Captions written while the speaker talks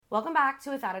Welcome back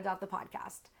to Without a Doubt, the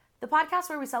podcast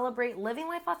where we celebrate living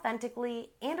life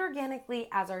authentically and organically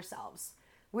as ourselves.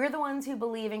 We're the ones who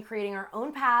believe in creating our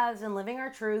own paths and living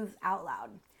our truths out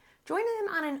loud. Join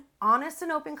in on an honest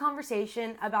and open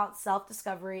conversation about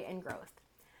self-discovery and growth.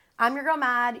 I'm your girl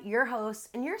Mad, your host,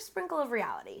 and your sprinkle of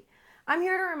reality. I'm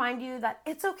here to remind you that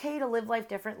it's okay to live life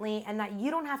differently and that you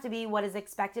don't have to be what is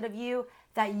expected of you,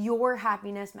 that your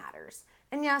happiness matters.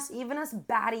 And yes, even us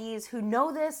baddies who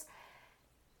know this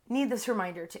need this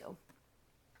reminder too.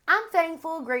 I'm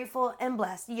thankful, grateful, and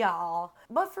blessed, y'all.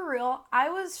 But for real, I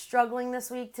was struggling this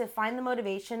week to find the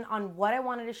motivation on what I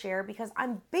wanted to share because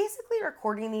I'm basically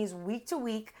recording these week to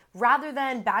week rather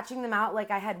than batching them out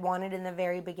like I had wanted in the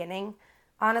very beginning.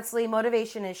 Honestly,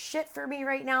 motivation is shit for me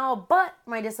right now, but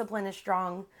my discipline is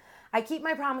strong. I keep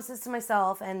my promises to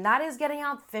myself, and that is getting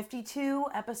out 52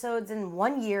 episodes in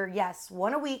 1 year. Yes,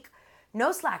 one a week.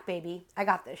 No slack, baby. I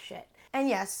got this shit. And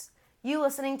yes, you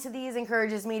listening to these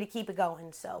encourages me to keep it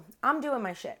going, so I'm doing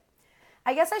my shit.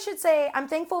 I guess I should say I'm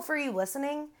thankful for you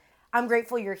listening. I'm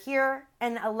grateful you're here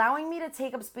and allowing me to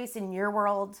take up space in your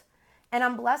world. And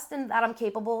I'm blessed in that I'm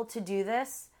capable to do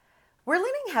this. We're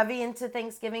leaning heavy into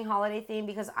Thanksgiving holiday theme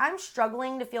because I'm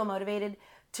struggling to feel motivated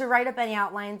to write up any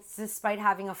outlines despite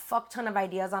having a fuck ton of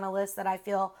ideas on a list that I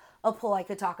feel a pull I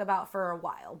could talk about for a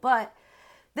while. But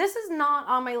this is not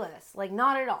on my list,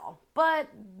 not at all. But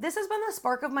this has been the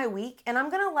spark of my week, and I'm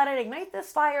going to let it ignite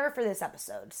this fire for this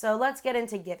episode. So let's get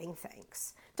into giving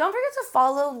thanks. Don't forget to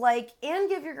follow, and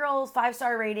give your girls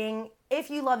 5-star rating if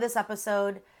you love this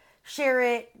episode. Share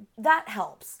it. That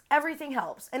helps. Everything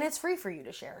helps. And it's free for you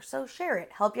to share. So share it.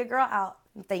 Help your girl out.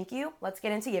 Thank you. Let's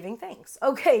get into giving thanks.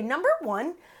 Okay, number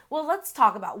one. Well, let's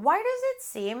talk about why does it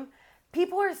seem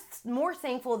people are more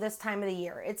thankful this time of the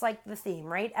year? It's like the theme,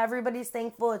 right? Everybody's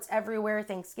thankful. It's everywhere,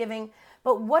 Thanksgiving.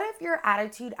 But what if your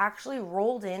attitude actually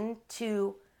rolled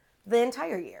into the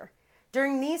entire year?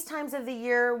 During these times of the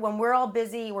year when we're all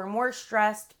busy, we're more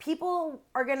stressed, people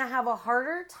are going to have a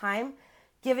harder time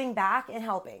giving back and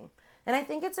helping. And I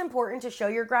think it's important to show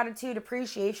your gratitude,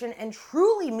 appreciation, and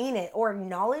truly mean it or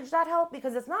acknowledge that help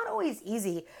because it's not always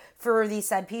easy for these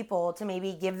said people to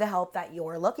maybe give the help that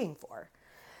you're looking for.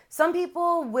 Some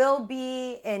people will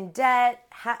be in debt,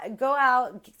 go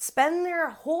out, spend their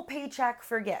whole paycheck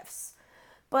for gifts.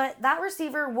 But that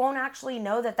receiver won't actually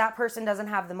know that that person doesn't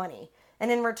have the money. And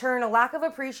in return, a lack of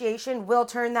appreciation will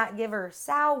turn that giver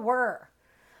sour.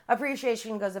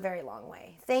 Appreciation goes a very long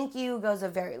way. Thank you goes a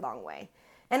very long way.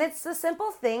 And it's the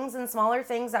simple things and smaller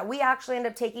things that we actually end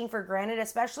up taking for granted,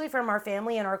 especially from our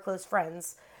family and our close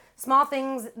friends. Small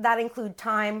things that include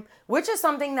time, which is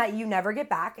something that you never get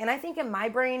back. And I think in my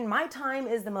brain, my time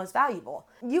is the most valuable.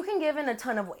 You can give in a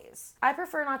ton of ways. I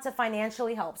prefer not to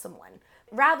financially help someone.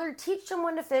 Rather, teach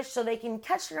someone to fish so they can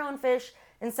catch their own fish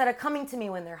instead of coming to me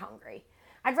when they're hungry.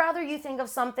 I'd rather you think of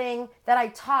something that I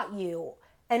taught you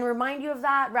and remind you of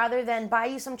that rather than buy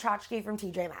you some tchotchke from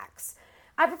TJ Maxx.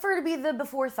 I prefer to be the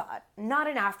before thought, not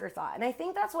an afterthought. And I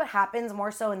think that's what happens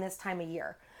more so in this time of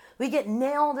year. We get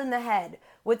nailed in the head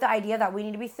with the idea that we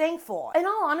need to be thankful. In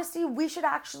all honesty, we should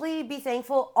actually be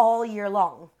thankful all year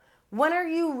long. When are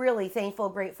you really thankful,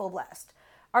 grateful, blessed?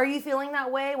 Are you feeling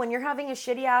that way when you're having a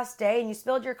shitty ass day and you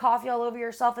spilled your coffee all over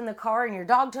yourself in the car and your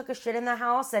dog took a shit in the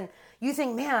house and you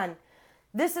think, man,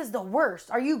 this is the worst?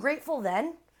 Are you grateful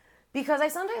then? Because I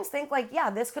sometimes think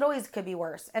this could be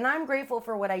worse. And I'm grateful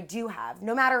for what I do have.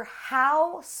 No matter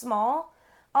how small,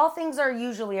 all things are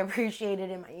usually appreciated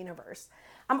in my universe.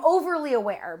 I'm overly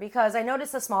aware because I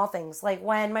notice the small things. Like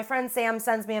when my friend Sam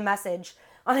sends me a message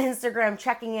on Instagram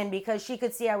checking in because she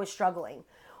could see I was struggling.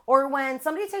 Or when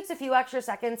somebody takes a few extra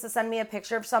seconds to send me a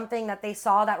picture of something that they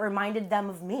saw that reminded them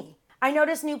of me. I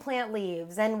notice new plant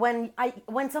leaves and when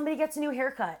somebody gets a new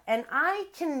haircut. And I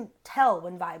can tell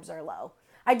when vibes are low.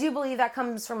 I do believe that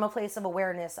comes from a place of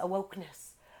awareness,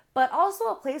 awokeness, but also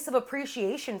a place of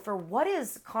appreciation for what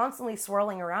is constantly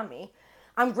swirling around me.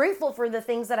 I'm grateful for the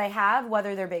things that I have,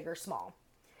 whether they're big or small.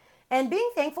 And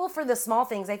being thankful for the small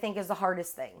things, I think, is the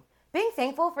hardest thing. Being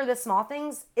thankful for the small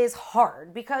things is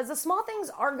hard because the small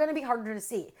things are going to be harder to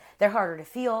see. They're harder to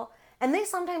feel, and they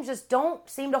sometimes just don't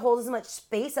seem to hold as much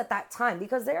space at that time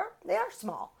because they are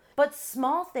small. But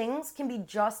small things can be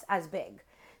just as big.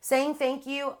 Saying thank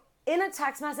you in a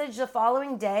text message the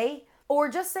following day, or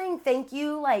just saying thank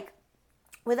you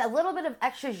with a little bit of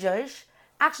extra zhuzh.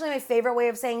 Actually, my favorite way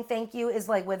of saying thank you is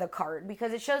with a card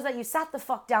because it shows that you sat the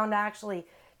fuck down to actually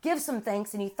give some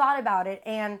thanks and you thought about it.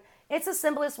 And it's the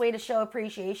simplest way to show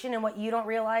appreciation. And what you don't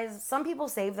realize, some people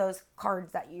save those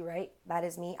cards that you write. That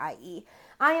is me, i.e.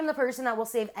 I am the person that will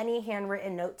save any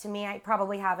handwritten note to me. I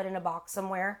probably have it in a box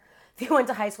somewhere. If you went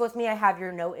to high school with me, I have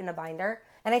your note in a binder.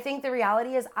 And I think the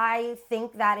reality is, I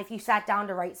think that if you sat down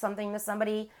to write something to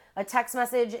somebody, a text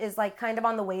message is like kind of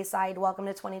on the wayside. Welcome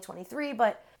to 2023,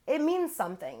 but it means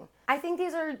something. I think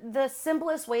these are the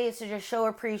simplest ways to just show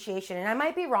appreciation. And I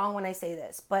might be wrong when I say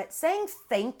this, but saying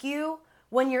thank you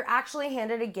when you're actually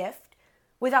handed a gift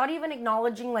without even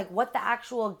acknowledging like what the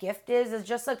actual gift is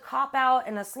just a cop out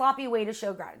and a sloppy way to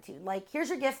show gratitude. Like, here's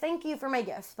your gift, thank you for my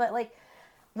gift. But like,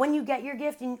 when you get your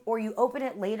gift or you open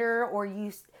it later, or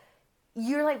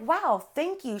you're like, wow,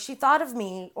 thank you, she thought of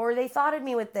me, or they thought of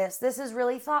me with this. This is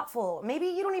really thoughtful. Maybe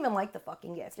you don't even like the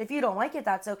fucking gift. If you don't like it,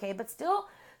 that's okay, but still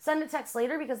send a text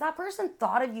later, because that person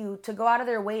thought of you to go out of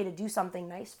their way to do something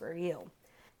nice for you.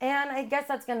 And I guess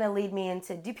that's going to lead me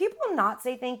into, do people not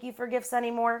say thank you for gifts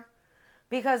anymore?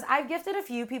 Because I've gifted a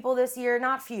few people this year,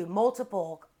 not few,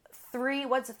 multiple,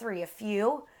 a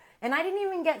few. And I didn't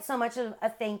even get so much of a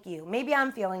thank you. Maybe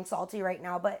I'm feeling salty right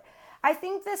now, but I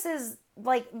think this is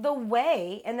like the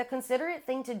way and the considerate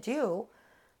thing to do,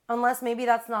 unless maybe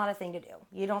that's not a thing to do.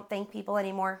 You don't thank people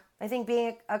anymore. I think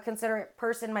being a considerate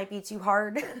person might be too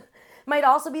hard. Might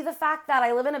also be the fact that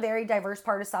I live in a very diverse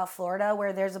part of South Florida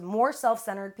where there's more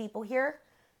self-centered people here.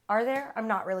 Are there? I'm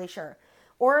not really sure.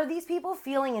 Or are these people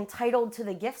feeling entitled to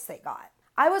the gifts they got?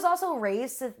 I was also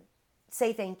raised to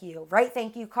say thank you, write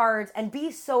thank you cards, and be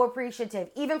so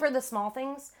appreciative, even for the small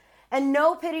things. And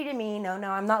no pity to me. No,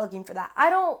 I'm not looking for that. I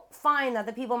don't find that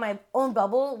the people in my own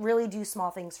bubble really do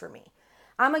small things for me.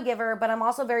 I'm a giver, but I'm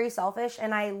also very selfish,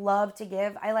 and I love to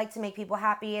give. I like to make people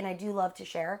happy, and I do love to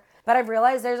share. But I've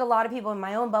realized there's a lot of people in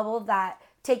my own bubble that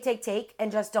take,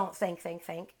 and just don't thank.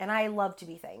 And I love to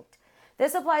be thanked.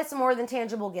 This applies to more than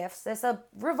tangible gifts. This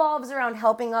revolves around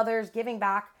helping others, giving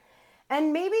back.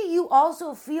 And maybe you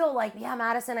also feel like, yeah,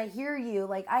 Madison, I hear you.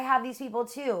 Like, I have these people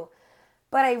too.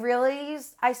 But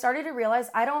I started to realize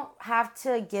I don't have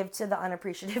to give to the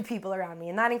unappreciative people around me.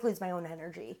 And that includes my own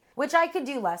energy, which I could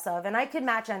do less of. And I could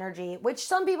match energy, which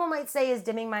some people might say is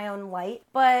dimming my own light.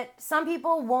 But some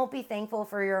people won't be thankful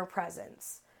for your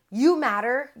presence. You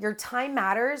matter. Your time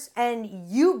matters. And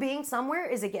you being somewhere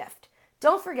is a gift.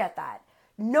 Don't forget that.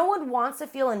 No one wants to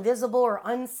feel invisible or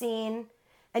unseen.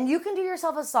 And you can do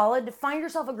yourself a solid to find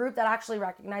yourself a group that actually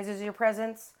recognizes your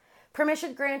presence.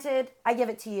 Permission granted, I give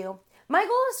it to you. My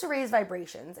goal is to raise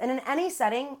vibrations. And in any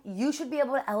setting, you should be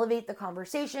able to elevate the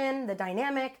conversation, the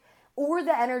dynamic, or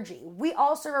the energy. We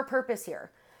all serve a purpose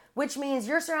here, which means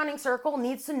your surrounding circle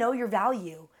needs to know your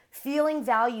value. Feeling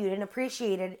valued and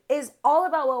appreciated is all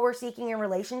about what we're seeking in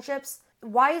relationships.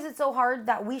 Why is it so hard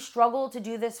that we struggle to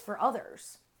do this for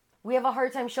others? We have a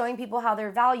hard time showing people how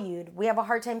they're valued. We have a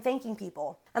hard time thanking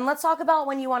people. And let's talk about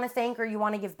when you want to thank or you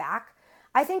want to give back.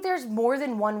 I think there's more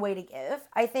than one way to give.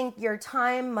 I think your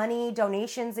time, money,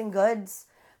 donations, and goods.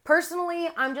 Personally,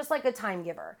 I'm just like a time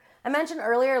giver. I mentioned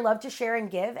earlier, I love to share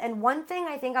and give. And one thing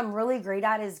I think I'm really great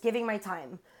at is giving my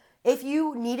time. If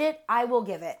you need it, I will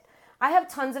give it. I have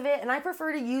tons of it, and I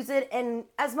prefer to use it in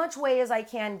as much way as I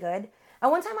can good.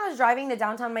 And one time I was driving to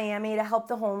downtown Miami to help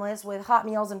the homeless with hot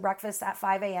meals and breakfast at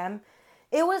 5 a.m.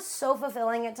 It was so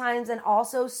fulfilling at times and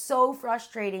also so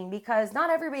frustrating because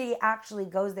not everybody actually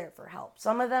goes there for help.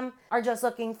 Some of them are just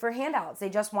looking for handouts. They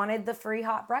just wanted the free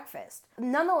hot breakfast.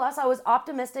 Nonetheless, I was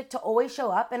optimistic to always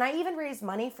show up, and I even raised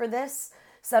money for this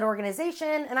said organization.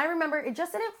 And I remember it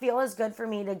just didn't feel as good for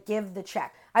me to give the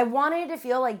check. I wanted to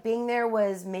feel like being there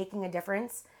was making a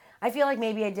difference. I feel like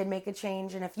maybe I did make a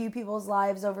change in a few people's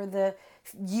lives over the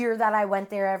year that I went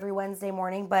there every Wednesday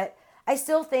morning, but I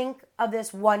still think of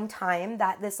this one time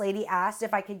that this lady asked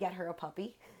if I could get her a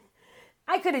puppy.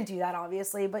 I couldn't do that,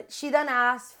 obviously, but she then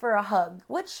asked for a hug,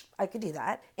 which I could do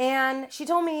that. And she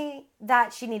told me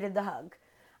that she needed the hug.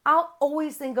 I'll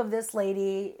always think of this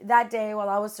lady that day while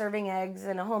I was serving eggs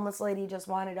and a homeless lady just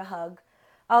wanted a hug.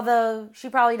 Although she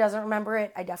probably doesn't remember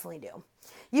it, I definitely do.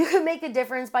 You can make a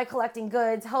difference by collecting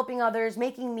goods, helping others,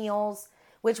 making meals,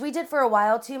 which we did for a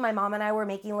while too. My mom and I were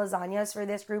making lasagnas for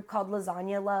this group called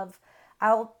Lasagna Love.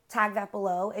 I'll tag that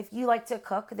below. If you like to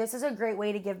cook, this is a great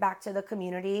way to give back to the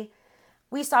community.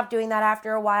 We stopped doing that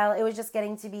after a while. It was just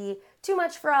getting to be too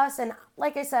much for us. And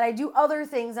like I said, I do other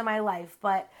things in my life,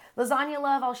 but Lasagna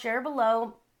Love, I'll share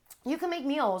below. You can make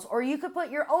meals, or you could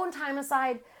put your own time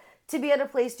aside to be at a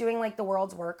place doing like the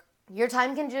world's work. Your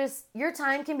time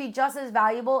can be just as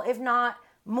valuable, if not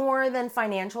more than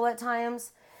financial at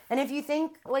times. And if you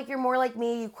think like you're more like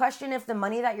me, you question if the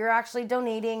money that you're actually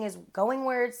donating is going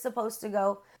where it's supposed to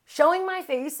go. Showing my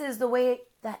face is the way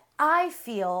that I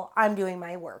feel I'm doing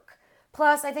my work.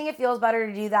 Plus, I think it feels better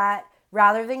to do that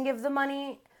rather than give the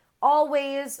money.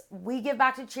 Always, we give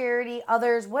back to charity,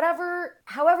 others, whatever,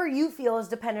 however you feel is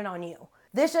dependent on you.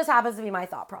 This just happens to be my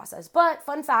thought process. But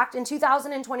fun fact, in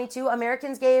 2022,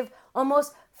 Americans gave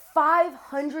almost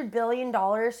 $500 billion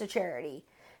to charity.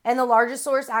 And the largest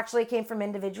source actually came from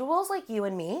individuals like you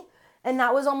and me. And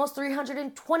that was almost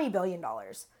 $320 billion.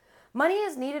 Money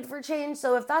is needed for change,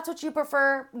 so if that's what you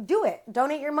prefer, do it.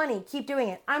 Donate your money. Keep doing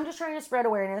it. I'm just trying to spread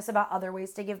awareness about other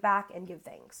ways to give back and give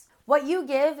thanks. What you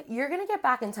give, you're going to get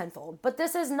back in tenfold, but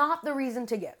this is not the reason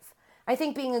to give. I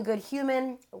think being a good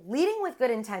human, leading with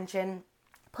good intention,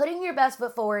 putting your best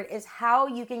foot forward is how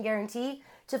you can guarantee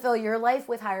to fill your life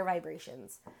with higher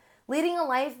vibrations. Leading a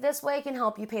life this way can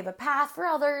help you pave a path for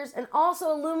others and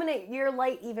also illuminate your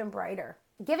light even brighter.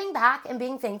 Giving back and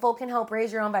being thankful can help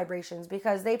raise your own vibrations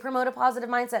because they promote a positive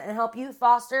mindset and help you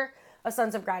foster a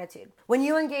sense of gratitude. When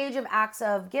you engage in acts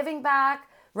of giving back,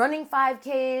 running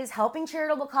 5Ks, helping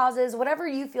charitable causes, whatever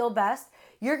you feel best,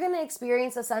 you're going to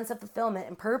experience a sense of fulfillment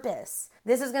and purpose.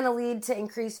 This is going to lead to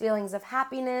increased feelings of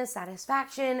happiness,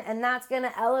 satisfaction, and that's going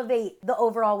to elevate the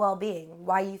overall well-being,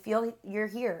 why you feel you're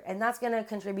here, and that's going to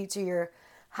contribute to your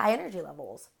high energy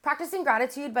levels. Practicing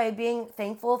gratitude by being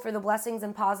thankful for the blessings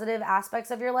and positive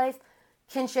aspects of your life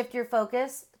can shift your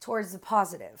focus towards the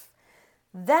positive.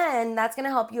 Then that's going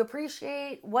to help you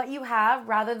appreciate what you have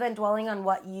rather than dwelling on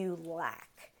what you lack.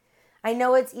 I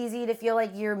know it's easy to feel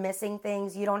like you're missing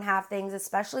things, you don't have things,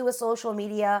 especially with social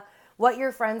media, what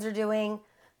your friends are doing.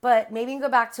 But maybe you can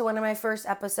go back to one of my first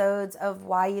episodes of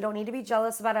why you don't need to be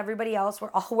jealous about everybody else.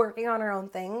 We're all working on our own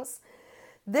things.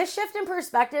 This shift in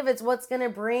perspective is what's going to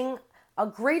bring a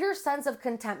greater sense of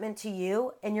contentment to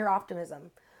you and your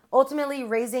optimism. Ultimately,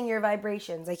 raising your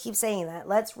vibrations. I keep saying that.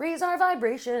 Let's raise our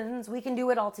vibrations. We can do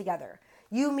it all together.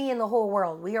 You, me, and the whole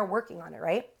world. We are working on it,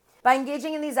 right? By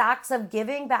engaging in these acts of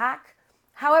giving back,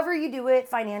 however you do it,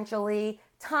 financially,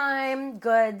 time,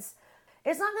 goods,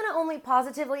 it's not going to only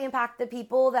positively impact the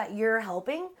people that you're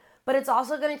helping, but it's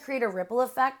also going to create a ripple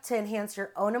effect to enhance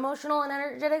your own emotional and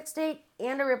energetic state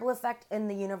and a ripple effect in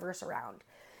the universe around.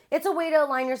 It's a way to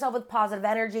align yourself with positive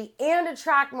energy and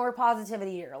attract more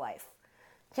positivity to your life.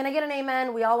 Can I get an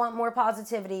amen? We all want more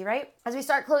positivity, right? As we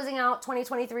start closing out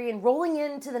 2023 and rolling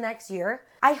into the next year,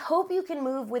 I hope you can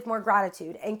move with more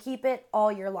gratitude and keep it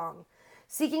all year long.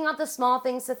 Seeking out the small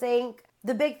things to thank,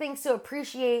 the big things to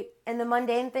appreciate, and the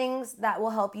mundane things that will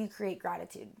help you create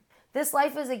gratitude. This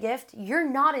life is a gift. You're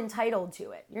not entitled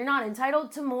to it. You're not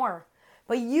entitled to more.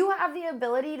 But you have the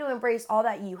ability to embrace all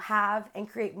that you have and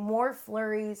create more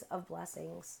flurries of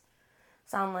blessings.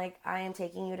 Sound like I am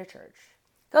taking you to church.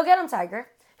 Go get them, Tiger.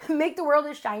 Make the world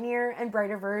a shinier and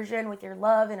brighter version with your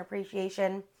love and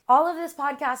appreciation. All of this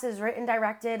podcast is written,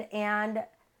 directed, and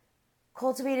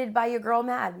cultivated by your girl,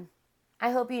 Mad.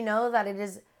 I hope you know that it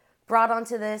is brought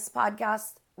onto this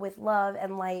podcast with love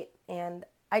and light. And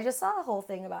I just saw a whole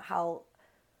thing about how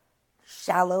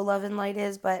shallow love and light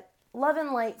is, but love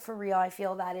and light for real, I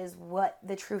feel that is what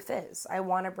the truth is. I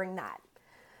want to bring that.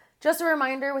 Just a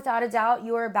reminder, without a doubt,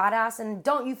 you are a badass, and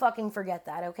don't you fucking forget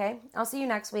that, okay? I'll see you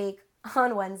next week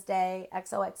on Wednesday.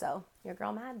 XOXO. Your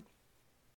girl, Mad.